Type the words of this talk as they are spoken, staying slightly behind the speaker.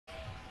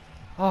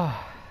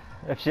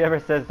If she ever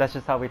says that's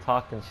just how we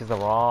talk, then she's the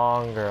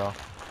wrong girl.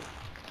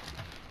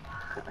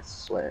 I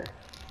swear.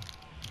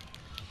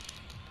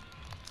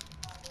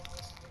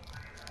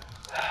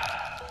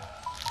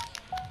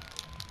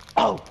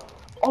 Oh!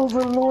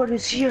 Overlord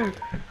is here!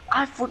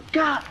 I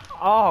forgot!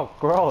 Oh,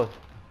 gross.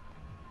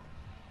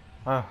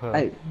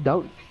 Hey,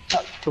 don't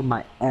touch to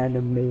my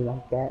anime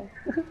like that.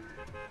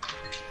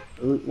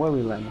 Where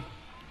we landing?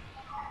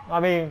 I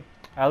mean,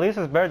 at least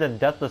it's better than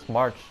Deathless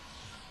March.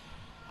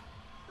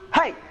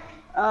 Hey!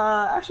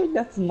 Actually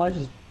that's much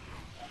is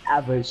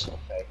average,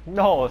 okay.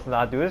 No, it's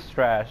not, dude. It's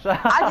trash.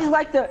 I just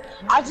like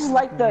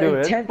the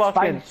Dude, intense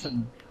fighting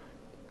scene.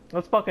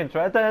 It's fucking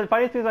trash. The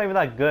fighting scene's not even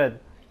that good.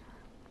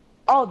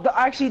 Oh,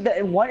 actually, the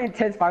one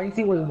intense fighting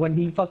scene was when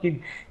he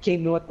fucking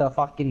came in with the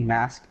fucking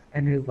mask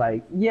and he was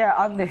like, "Yeah,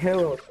 I'm the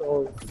hero,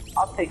 so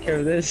I'll take care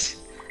of this."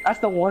 That's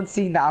the one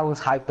scene that I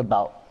was hyped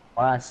about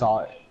when I saw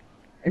it.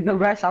 And the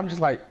rest, I'm just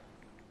like,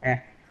 eh.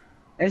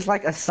 It's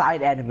like a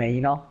side anime,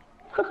 you know?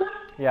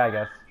 Yeah, I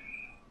guess.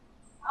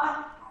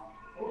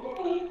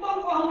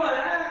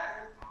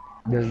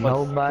 There's But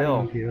nobody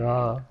still.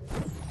 here.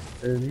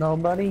 There's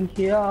nobody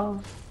here.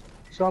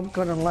 So I'm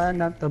gonna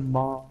land at the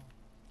bomb.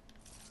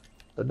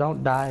 So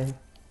don't die.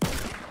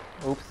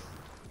 Oops.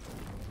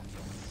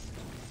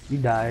 You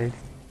died.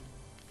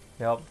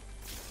 Yep.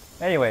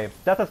 Anyway,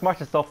 Deathless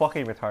March is so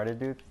fucking retarded,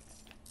 dude.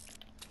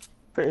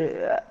 Pretty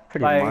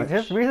Like, much.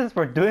 his reasons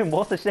for doing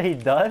most of the shit he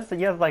does,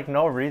 he has like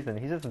no reason.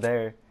 He's just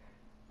there.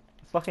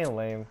 It's fucking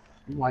lame.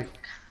 Like,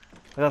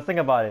 Let's think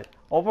about it.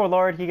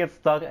 Overlord, he gets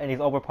stuck and he's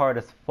overpowered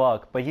as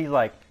fuck, but he's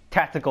like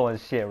tactical and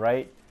shit,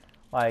 right?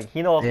 Like,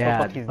 he knows what the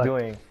fuck he's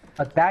doing.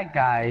 But that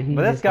guy,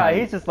 But this guy,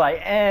 he's just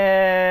like,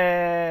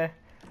 yeah.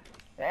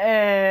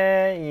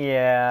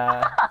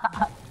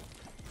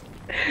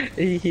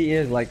 he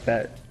is like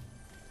that.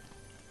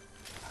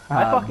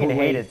 I fucking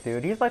hate it,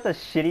 dude. He's like the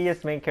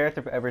shittiest main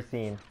character I've ever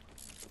seen.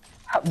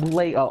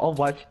 Bootleg,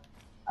 Overwatch.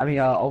 I mean,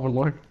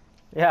 Overlord.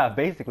 Yeah,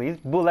 basically. He's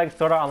bootleg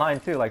Sword Art Online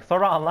too. Like,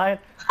 Sword Art Online,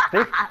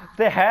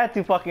 they had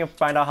to fucking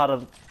find out how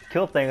to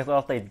kill things or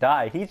else they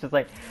die. He's just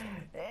like,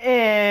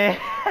 eh.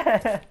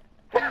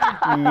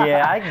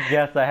 Yeah, I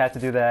guess I had to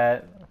do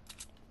that.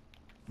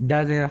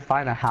 Doesn't even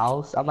find a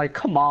house. I'm like,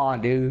 come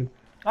on, dude.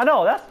 I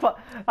know,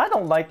 I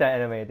don't like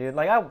that anime, dude.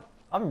 Like,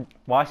 I'm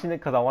watching it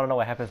because I want to know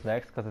what happens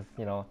next because it's,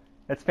 you know,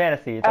 it's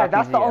fantasy. It's RPG.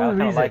 That's the only I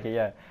kind of reason. like it,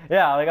 yeah.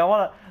 Yeah, like, I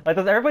want to, like,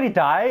 does everybody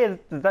die?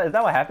 Is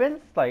that what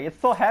happens? Like, it's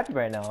so happy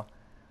right now.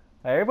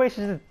 Like, everybody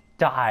should just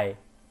die.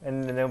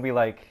 And then it'll be,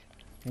 like,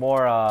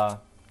 more,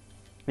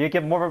 you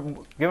give them more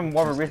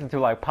of a reason to,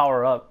 like,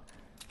 power up.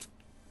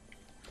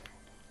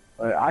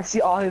 I see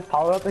all his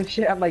power up and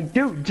shit. I'm like,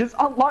 dude, just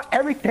unlock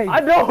everything.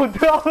 I know,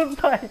 dude. I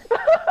was like,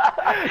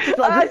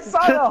 I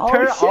saw the whole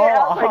turn it shit.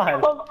 all I'm like,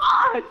 on. come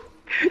on,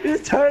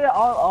 just turn it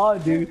all on,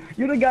 dude.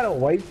 You don't gotta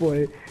wait for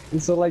it.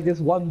 And so like this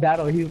one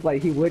battle, he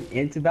went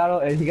into battle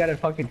and he gotta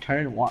fucking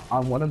turn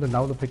on one of the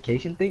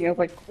notification thing. And I was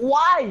like,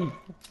 why?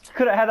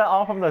 Could have had that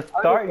on from the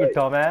start, you like-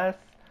 dumbass.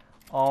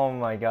 Oh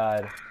my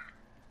god.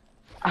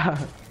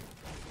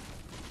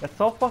 That's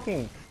so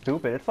fucking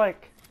stupid. It's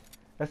like,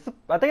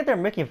 I think they're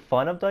making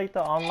fun of like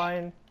the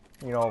online,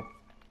 you know,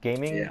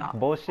 gaming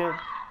bullshit.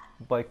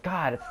 But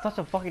god, it's such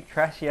a fucking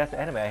trashy ass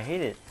anime. I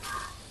hate it.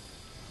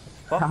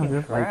 It's fucking I'm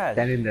just like trash.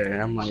 standing there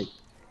and I'm like,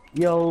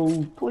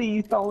 yo,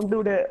 please don't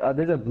do that.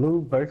 There's a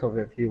blue burst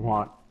over if you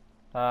want.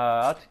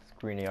 I'll take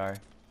Green AR.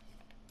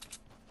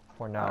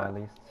 For now, at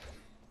least.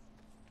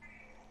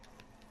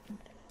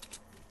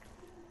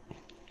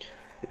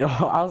 Yo,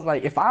 I was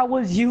like, if I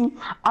was you,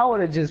 I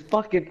would have just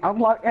fucking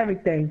unlocked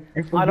everything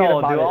and forget I know,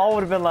 about dude. it. I would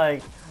have been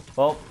like,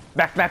 well,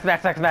 max.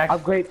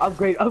 Upgrade.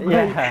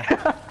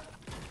 Yeah.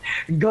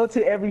 Go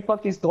to every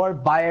fucking store,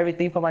 buy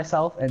everything for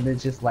myself, and then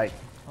just like.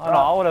 I don't know.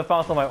 I would have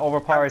found some like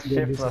overpowered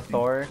shit from the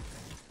store.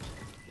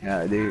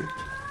 Yeah, dude.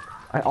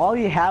 Like, all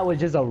he had was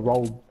just a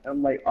robe.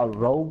 I'm like, a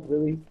robe,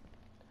 really?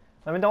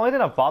 I mean, the only thing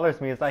that bothers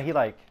me is that he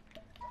like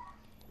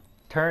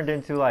turned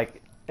into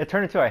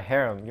a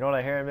harem. You know what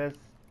a harem is?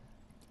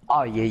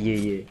 Oh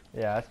yeah.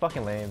 Yeah, it's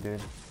fucking lame, dude.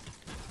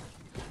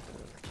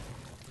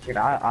 Dude,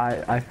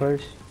 I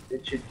first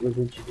was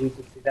introduced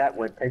to that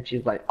when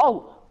she's like,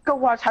 oh, go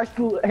watch High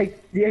School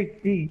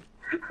HD.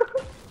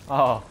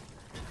 Oh,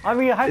 I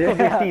mean, High School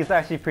Yeah. DxD is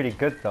actually pretty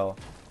good though.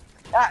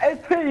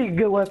 It's pretty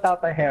good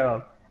without the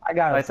harem. I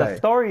gotta Like say. the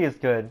story is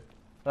good.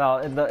 Well,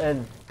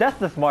 in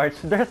Deathless March,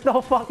 there's no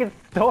fucking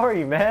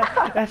story, man.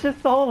 It's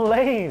just so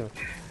lame.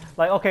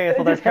 Like, okay,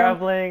 so they're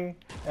traveling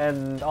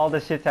and all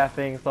this shit's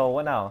happening. So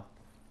what now?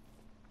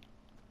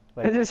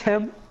 Like, It's just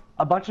him,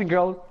 a bunch of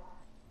girls,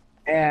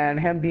 and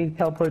him being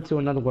teleported to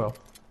another world.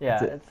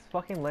 yeah, it's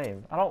fucking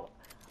lame. I don't.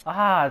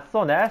 It's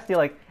so nasty.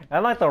 Like,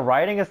 and like the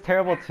writing is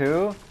terrible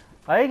too.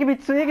 Like, it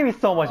can be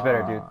so much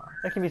better, dude.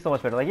 It can be so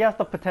much better. Like, he has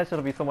the potential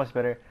to be so much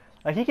better.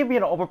 Like, he could be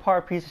an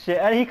overpowered piece of shit,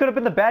 and he could have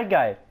been the bad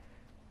guy.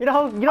 You know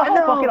how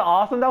fucking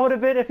awesome that would have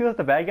been if he was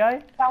the bad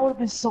guy? That would have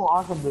been so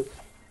awesome, dude.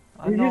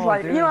 He's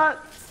like, dude. you know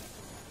what?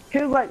 He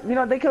was like, you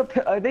know, they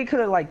could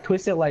have like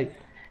twisted like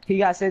he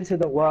got sent to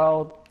the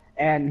world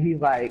and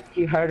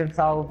he hurt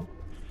himself,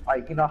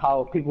 like you know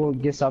how people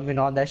get summoned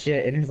on that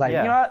shit, and he's like, you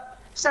know Yeah. what?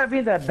 Instead of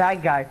being the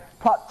bad guy,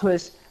 plot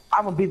twist,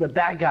 I'm gonna be the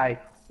bad guy.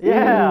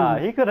 Yeah,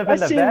 Ooh, he could have been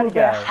that the shit bad would be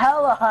guy.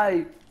 hella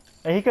hype.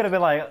 And he could have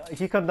been like,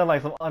 he could have done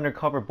like some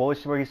undercover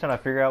bullshit where he's trying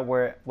to figure out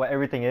what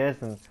everything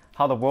is and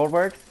how the world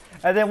works.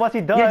 And then once he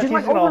Yeah, does, just he's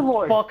like gonna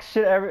Overlord.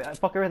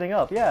 fuck everything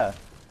up. Yeah,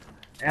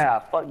 Yeah,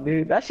 fuck,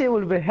 dude. That shit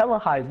would have been hella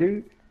hype,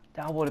 dude.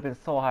 that would have been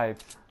so hyped.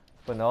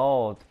 But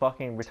no,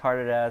 fucking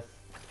retarded ass,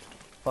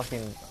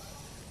 fucking.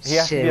 He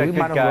has to be Shit, a we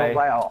might good have wrote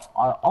guy. like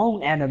our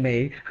own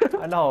anime.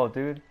 I know,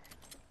 dude.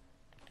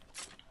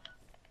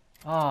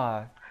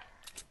 Ah,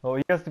 well,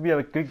 he has to be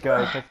a good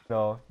guy because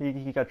no,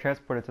 he got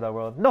transported to that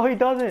world. No, he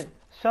doesn't.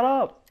 Shut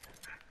up.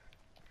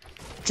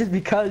 Just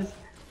because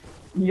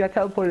you got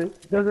teleported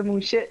doesn't mean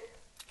shit.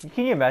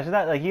 Can you imagine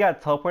that? Like, you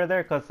got teleported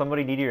there because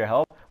somebody needed your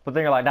help, but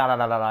then you're like,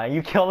 nah, and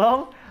you kill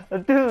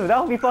them? Dude, that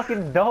would be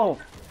fucking dope.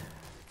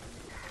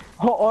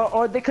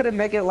 Or they could have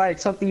make it like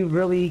something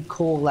really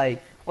cool,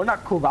 like, or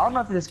not cool, but I don't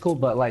know if it's cool,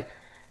 but like,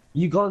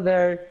 you go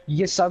there, you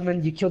get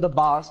summoned, you kill the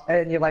boss,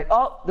 and you're like,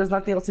 oh, there's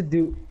nothing else to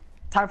do.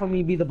 Time for me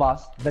to be the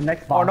boss, the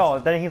next boss. Or no,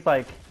 then he's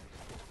like,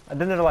 and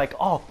then they're like,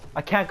 oh,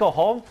 I can't go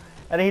home?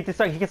 And then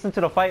he gets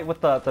into the fight with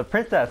the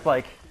princess,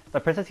 like, the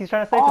princess he's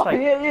trying to save. Oh, He's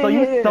like, yeah, so you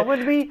yeah.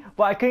 summoned me,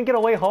 but I couldn't get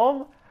away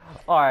home?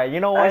 Alright, you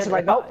know what? It's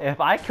like, nope.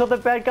 If I kill the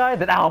bad guy,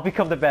 then I'll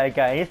become the bad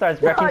guy. And he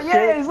starts wrecking shit.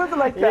 Yeah, it's something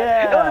like that.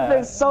 Yeah. That would have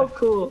been so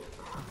cool.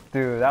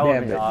 Dude, that would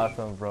Damn be it.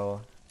 awesome,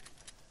 bro.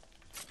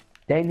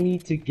 They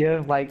need to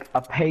give like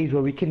a page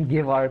where we can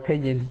give our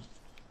opinion.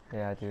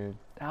 Yeah, dude.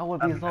 That would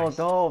be That'd be so nice.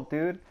 dope,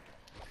 dude.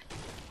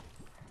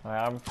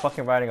 Alright, I'm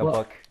fucking writing a Well-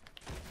 book.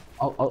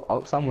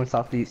 Oh, someone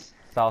southeast.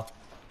 South.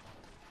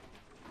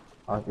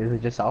 Is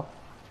it just south?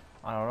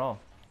 I don't know.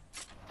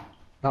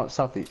 No,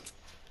 southeast.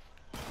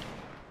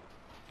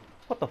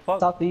 What the fuck?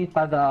 Southeast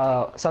by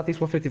the southeast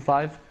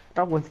 155.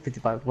 Not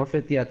 155.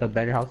 150 at the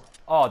banner house.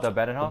 Oh, the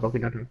abandoned house?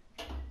 Broken down.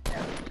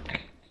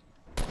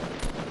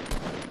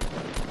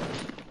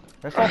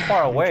 They're so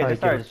far away, try they to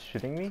started get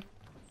shooting me.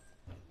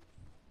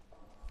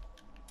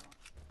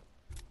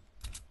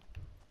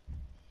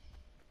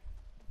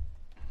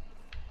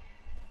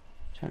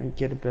 Trying to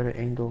get a better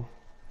angle.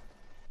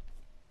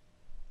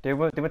 They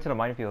went to the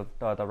minefield,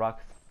 the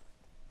rocks.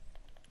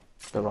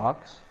 The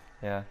rocks?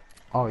 Yeah.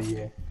 Oh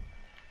yeah.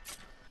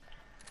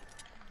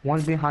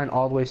 One's behind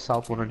all the way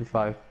south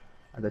 195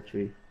 at the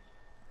tree.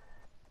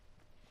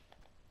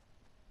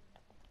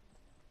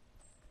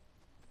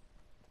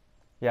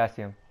 Yeah, I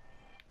see him.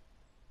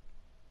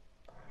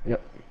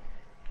 Yep.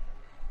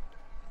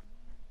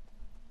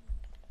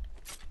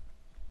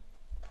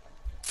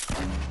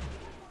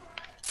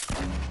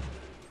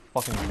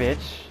 Fucking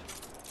bitch.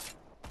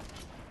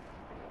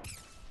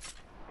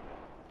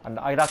 And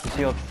I got the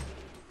shields.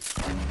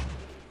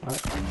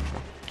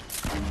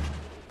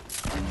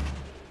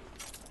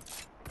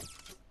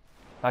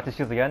 Knocked the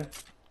shields again.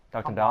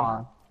 Knocked him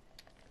down.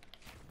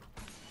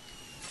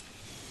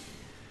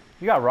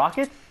 You got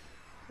rockets?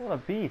 What a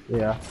beast.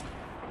 Yeah.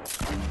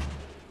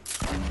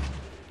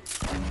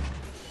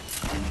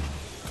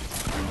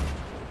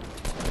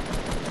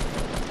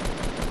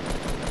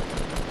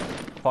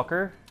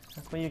 Fucker.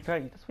 That's what you try.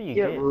 That's what you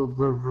Yeah, get.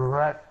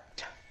 right.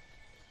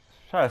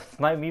 Try to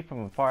snipe me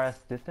from a far ass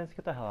distance.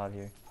 Get the hell out of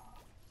here.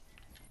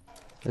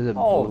 There's a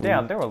Oh blue.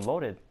 damn, they were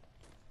loaded.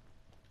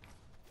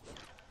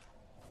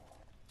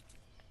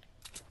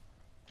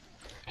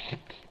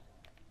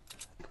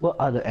 What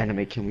other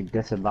anime can we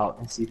diss about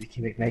and see if we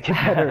can make it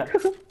better?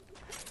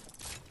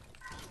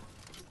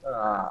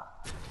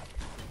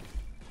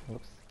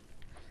 Oops.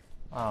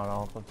 I don't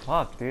know. But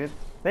fuck, dude.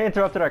 They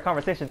interrupted our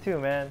conversation too,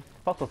 man.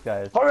 Fuck those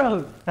guys.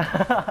 Bro,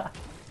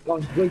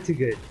 going way too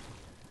good.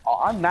 Oh,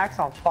 I'm max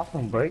on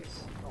fucking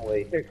brakes. No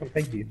way. Here, come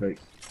take these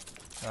brakes.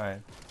 Alright.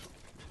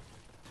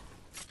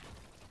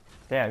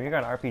 Damn, you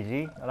got an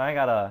RPG? And I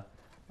got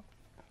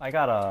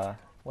a,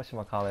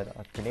 whatchamacallit,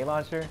 a grenade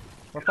launcher?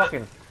 We're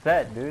fucking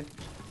set, dude.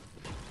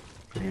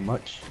 Pretty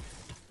much.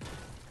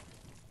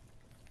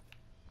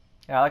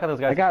 Yeah, I like how those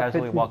guys I got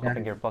casually 15 walk up and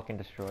damage. get fucking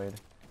destroyed.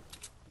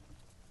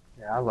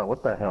 Yeah, I was like,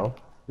 what the hell?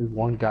 There's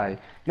one guy.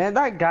 Man,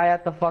 that guy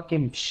at the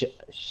fucking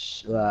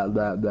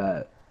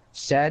the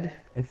shed,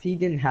 if he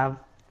didn't have,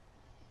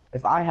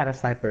 if I had a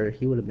sniper,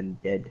 he would have been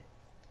dead.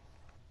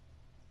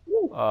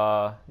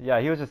 Yeah,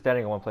 he was just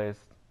standing in one place.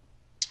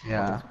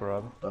 Yeah. Fucking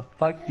scrub. The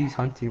fuck these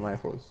hunting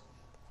rifles.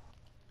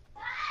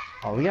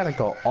 Oh, we gotta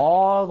go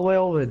all the way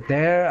over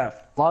there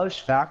at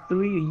Flush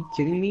Factory? Are you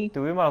kidding me?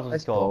 Dude, we might as well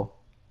Let's just go.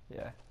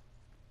 Yeah.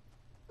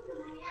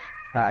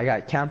 I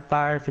got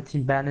campfire,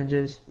 15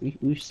 bandages.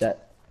 We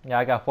set. Yeah,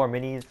 I got 4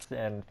 minis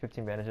and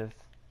 15 bandages.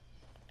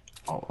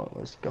 Oh,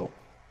 let's go.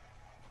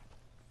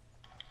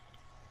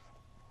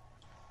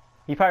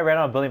 He probably ran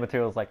out of building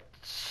materials like,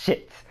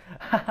 shit.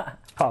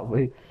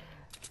 Probably.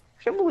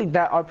 Can't believe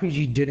that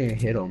RPG didn't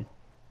hit him.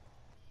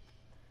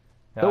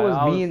 If Yeah, it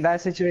was me in that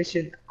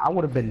situation, I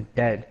would have been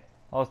dead.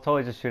 I was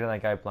totally just shooting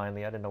that guy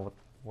blindly. I didn't know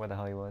where the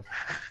hell he was.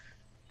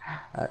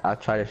 I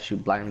try to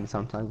shoot blindly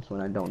sometimes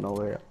when I don't know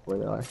where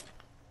they are.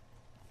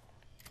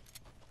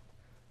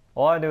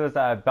 All I knew is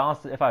that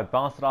if I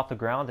bounced it off the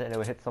ground, then it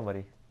would hit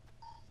somebody.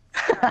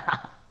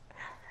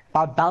 If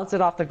I bounce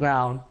it off the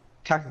ground,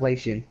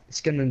 calculation, it's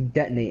gonna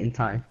detonate in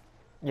time.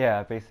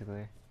 Yeah,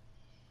 basically.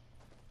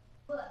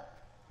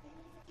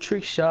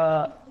 Trick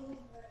shot.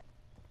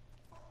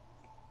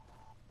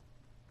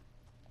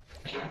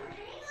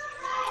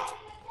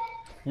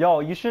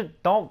 Yo, you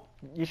shouldn't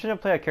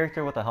play a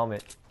character with a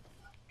helmet.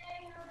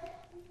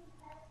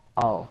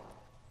 Oh.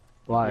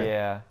 Why?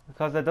 Yeah,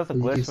 because it does a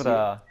You can glitch for see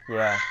it.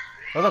 yeah.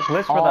 There's a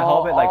glitch for the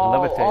helmet like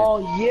levitates.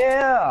 Oh,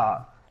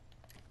 yeah.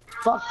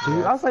 Fuck, dude.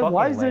 Yeah, I it's was like,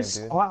 why fucking is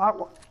lame, this?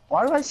 dude.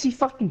 Why do I see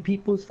fucking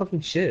people's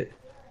fucking shit?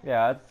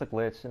 Yeah, it's a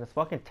glitch and it's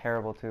fucking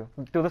terrible too.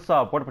 Do this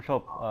Border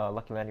Patrol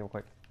Lucky Landing real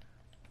quick.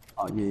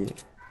 Oh, yeah.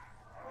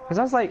 Cause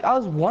I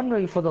was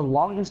wondering for the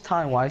longest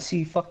time why I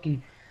see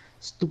fucking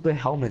stupid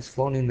helmets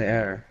floating in the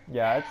air.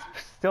 Yeah, it's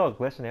still a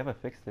glitch and they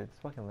haven't fixed it. It's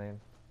fucking lame.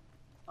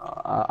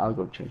 I'll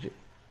go change it.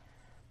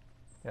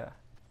 Yeah.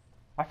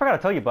 I forgot to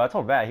tell you, but I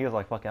told Matt, he was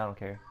like, fucking, I don't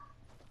care.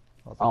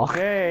 I was like, Oh,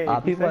 okay,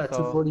 if you people say at so.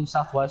 240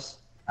 Southwest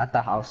at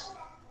the house.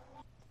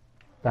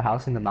 The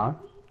house in the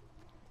mountain.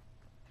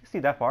 You see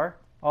that far?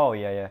 Oh,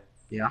 yeah, yeah.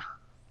 Yeah.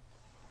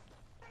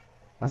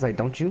 I was like,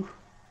 don't you?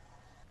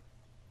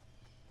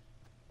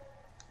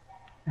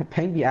 And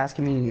Payne be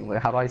asking me,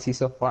 like, how do I see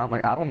so far? I'm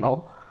like, I don't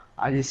know.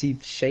 I just see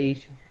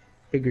shade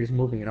figures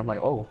moving, and I'm like,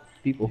 oh,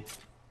 people.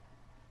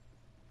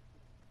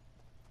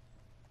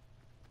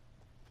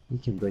 You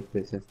can break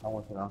this if no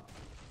one's around.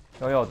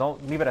 Yo,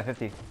 don't leave it at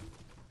 50.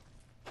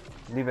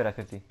 Leave it at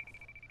 50.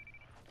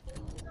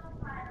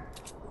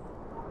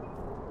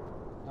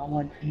 No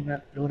one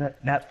even knew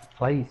that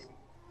place.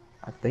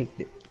 I think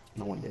that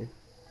no one did.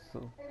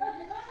 So,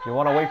 you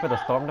want to wait for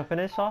the storm to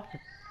finish off?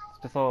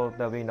 Just so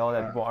that we know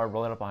that people aren't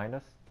rolling up behind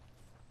us?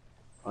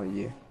 Oh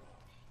yeah.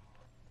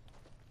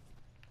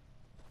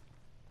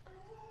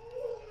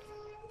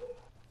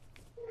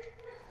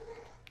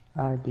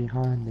 Hide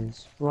behind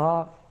this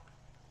rock.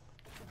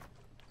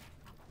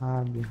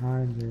 Hide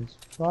behind this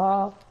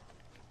rock.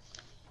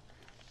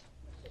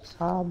 Just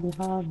hide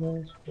behind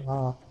this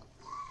rock.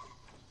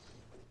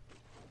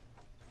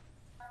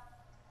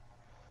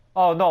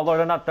 Oh, no, Lord,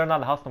 they're not in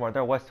the house no more.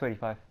 They're West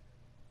 285.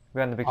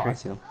 We're on the big Oh, tree. I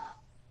see them.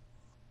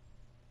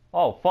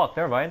 Oh, fuck,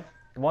 never mind.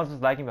 The one's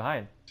just lagging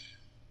behind.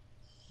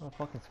 Oh,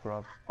 fucking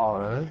scrub. Oh,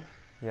 really?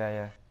 Yeah,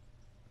 yeah.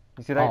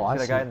 You see that? Oh, I see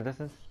that see. guy in the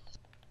distance?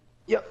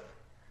 Yep.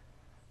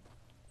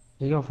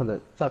 You go for the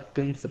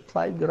fucking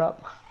supply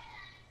drop.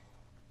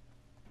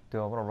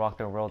 Dude, I'm gonna rock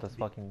their world this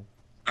fucking...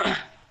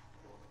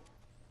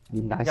 Be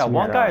nice Yeah, to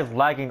one me guy at, is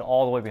lagging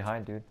all the way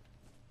behind, dude.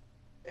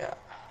 Yeah.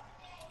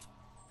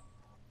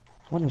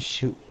 I wanna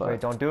shoot, but... Wait,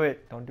 don't do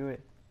it. Don't do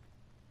it.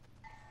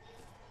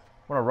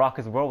 I'm gonna rock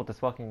his world with this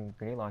fucking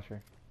grenade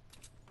launcher.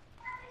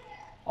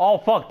 Oh,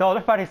 fuck, no,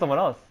 they're fighting someone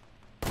else.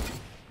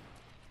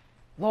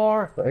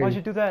 Lore, Hey. why'd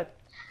you do that?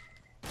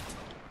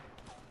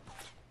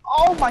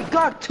 Oh my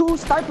god, 2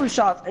 sniper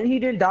shots and he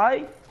didn't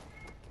die?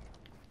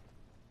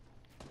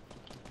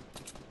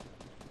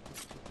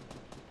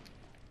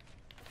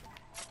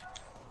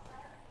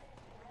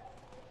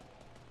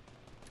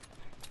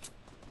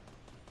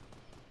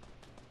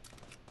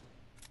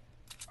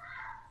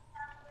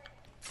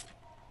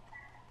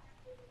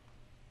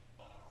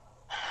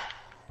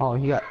 Oh,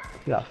 he got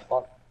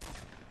fucked.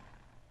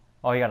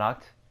 Oh, he got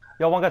knocked.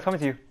 Yo, one guy's coming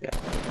to you. Yeah.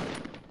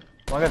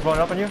 One guy's blowing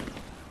up on you.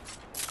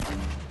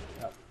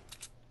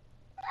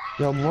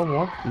 Yo,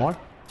 more.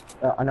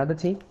 Another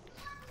team?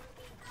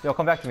 Yo,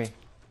 come back to me.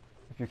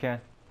 If you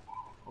can.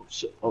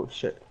 Oh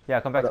shit.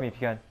 Yeah, come back to me if you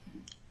can.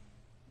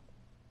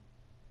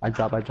 I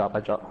drop.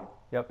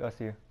 Yep, I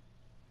see you.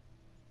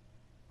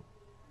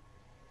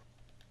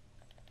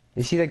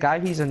 You see the guy?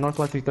 He's in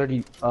Northwest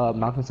 330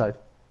 mountainside.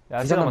 Yeah,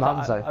 I He's see on them the on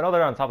top. mountainside. I know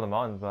they're on top of the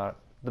mountain, but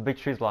the big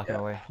tree's blocking Yeah.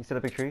 the way. You see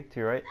the big tree to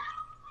your right?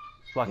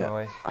 It's blocking the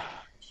way.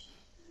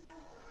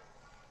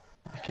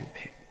 I can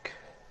pick.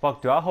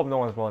 Fuck, dude, I hope no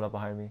one's blowing up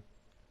behind me.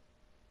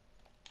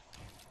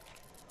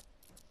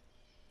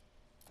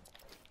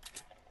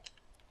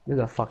 There's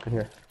a fucker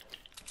here.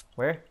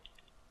 Where?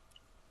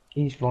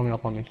 He's blowing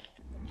up on me.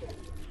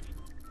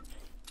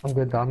 I'm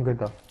good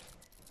though.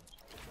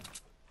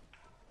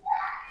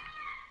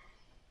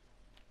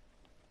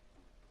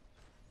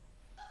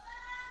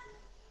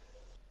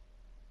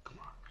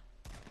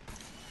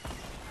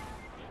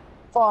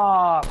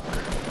 Fuck!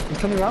 He's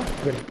coming around?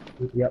 Good.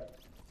 Yep.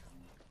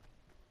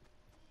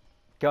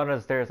 Get under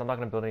the stairs. I'm not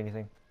gonna build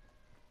anything.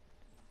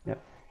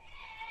 Yep.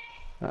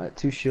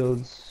 2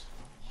 shields.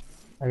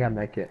 I got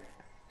mech it.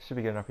 Should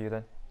be good enough for you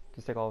then.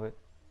 Just take all of it.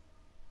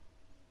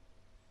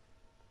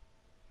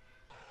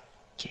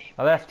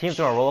 Now that team's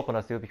gonna roll up on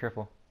us, dude. Be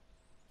careful.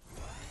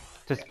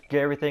 Just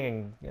get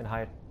everything and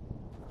hide.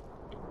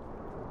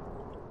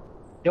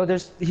 Yo,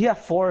 he had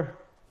 4.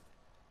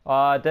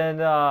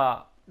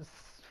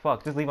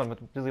 Fuck. Just leave one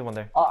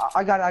there.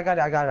 I got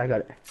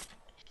it.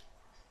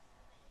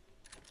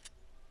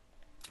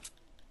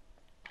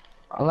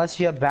 Unless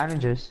you have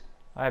bandages.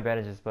 I have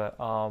bandages, but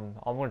I'm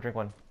gonna drink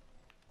one.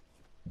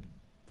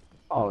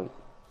 Oh.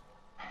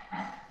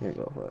 Here you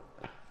go for it.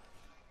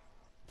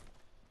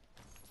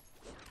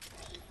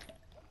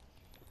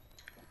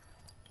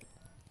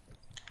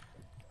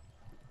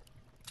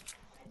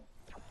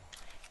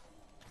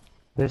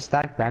 There's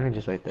stacked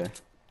bandages right there.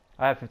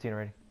 I have 15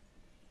 already.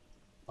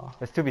 Oh,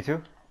 It's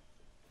 2v2?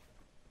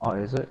 oh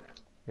is it?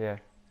 Yeah.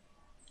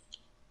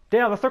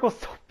 Damn, the circle's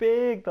so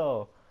big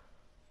though.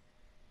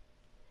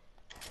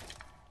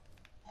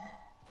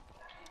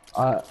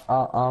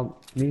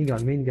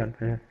 Minigun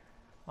here.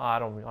 Oh, I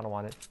don't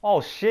want it.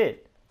 Oh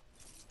shit!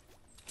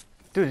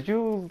 Dude, did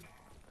you...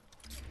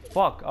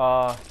 Fuck,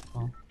 Oh,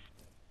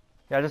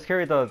 yeah, just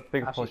carry the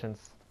big actually,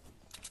 potions.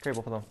 Carry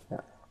both of them. yeah.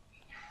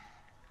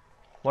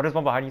 What is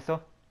one behind you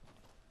still?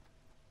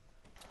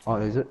 Oh,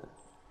 is it?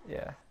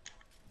 Yeah.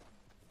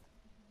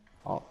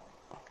 Oh.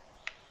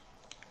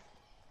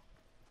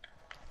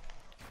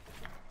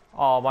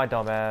 Oh, my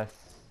dumbass.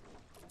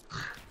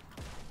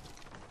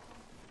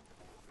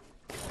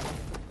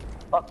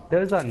 Fuck,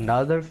 there's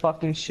another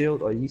fucking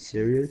shield. Are you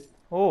serious?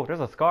 Oh, there's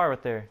a scar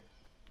right there.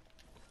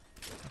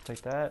 I'll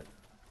take that.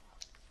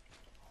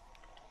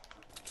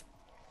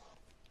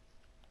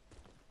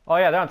 Oh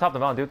yeah, they're on top of the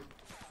mountain, dude.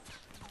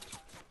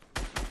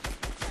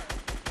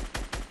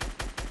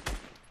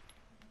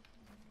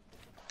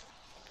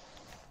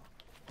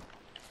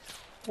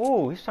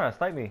 Oh, he's trying to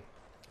snipe me.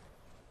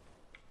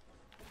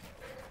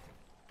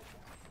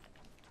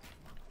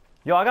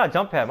 Yo, I got a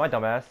jump pad, my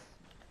dumbass.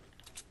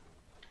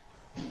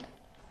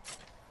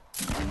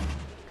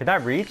 Can I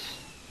reach?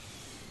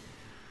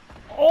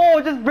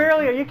 Oh, just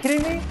barely. Are you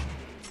kidding me?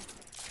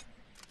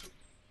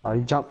 Oh,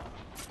 you jump.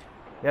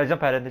 Yeah,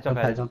 jump pad it. Jump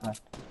pad it. Jump pad.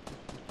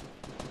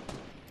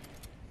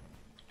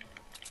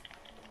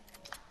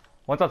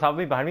 One's on top of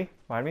me, behind me,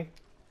 behind me.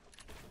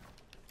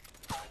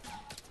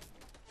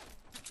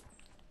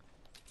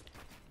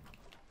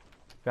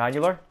 Behind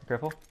you, Lord. Be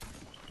careful.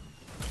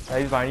 Yeah,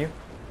 he's behind you.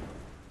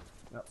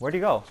 Yep. Where'd he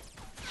go?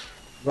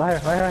 Right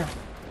here, right here.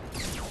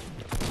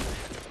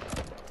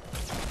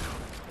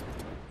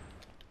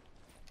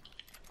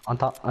 On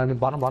top, I mean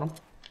bottom.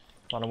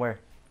 Bottom where?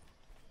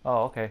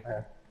 Oh, okay.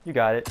 There. You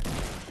got it.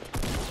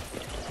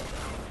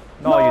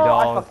 No, you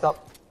I don't. fucked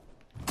up.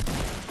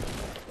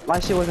 My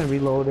shit wasn't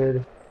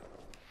reloaded,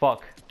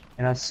 Fuck.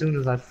 and as soon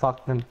as I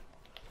fucked him,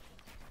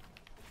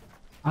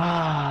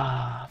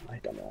 my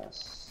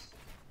dumbass.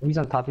 He's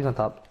on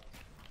top.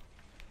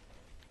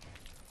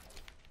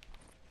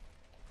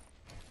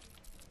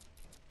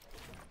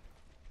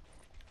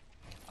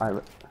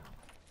 Alright.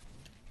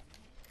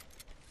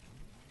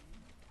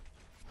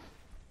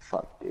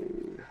 Fuck,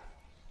 dude.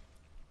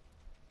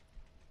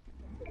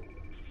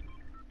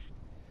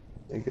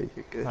 You're good.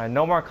 Alright,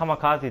 no more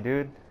kamikaze,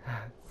 dude.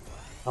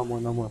 No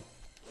more.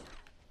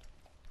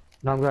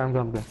 No,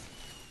 I'm good.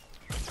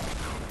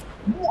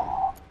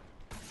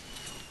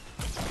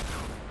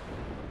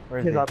 Where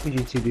is Here's he?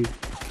 RPG too, dude.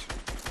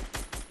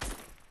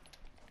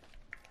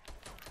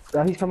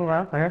 He's coming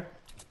around, right here.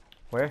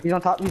 Where? He's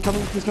on top, he's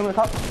coming on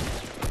top.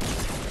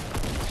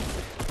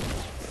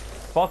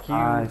 Fuck you.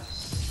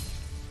 Nice.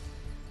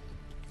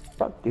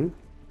 Fuck, dude.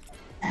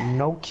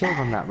 No kills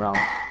on that round.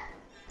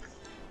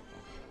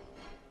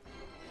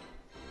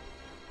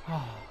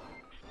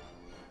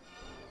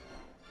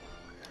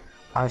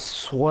 I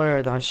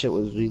swear that shit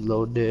was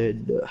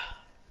reloaded.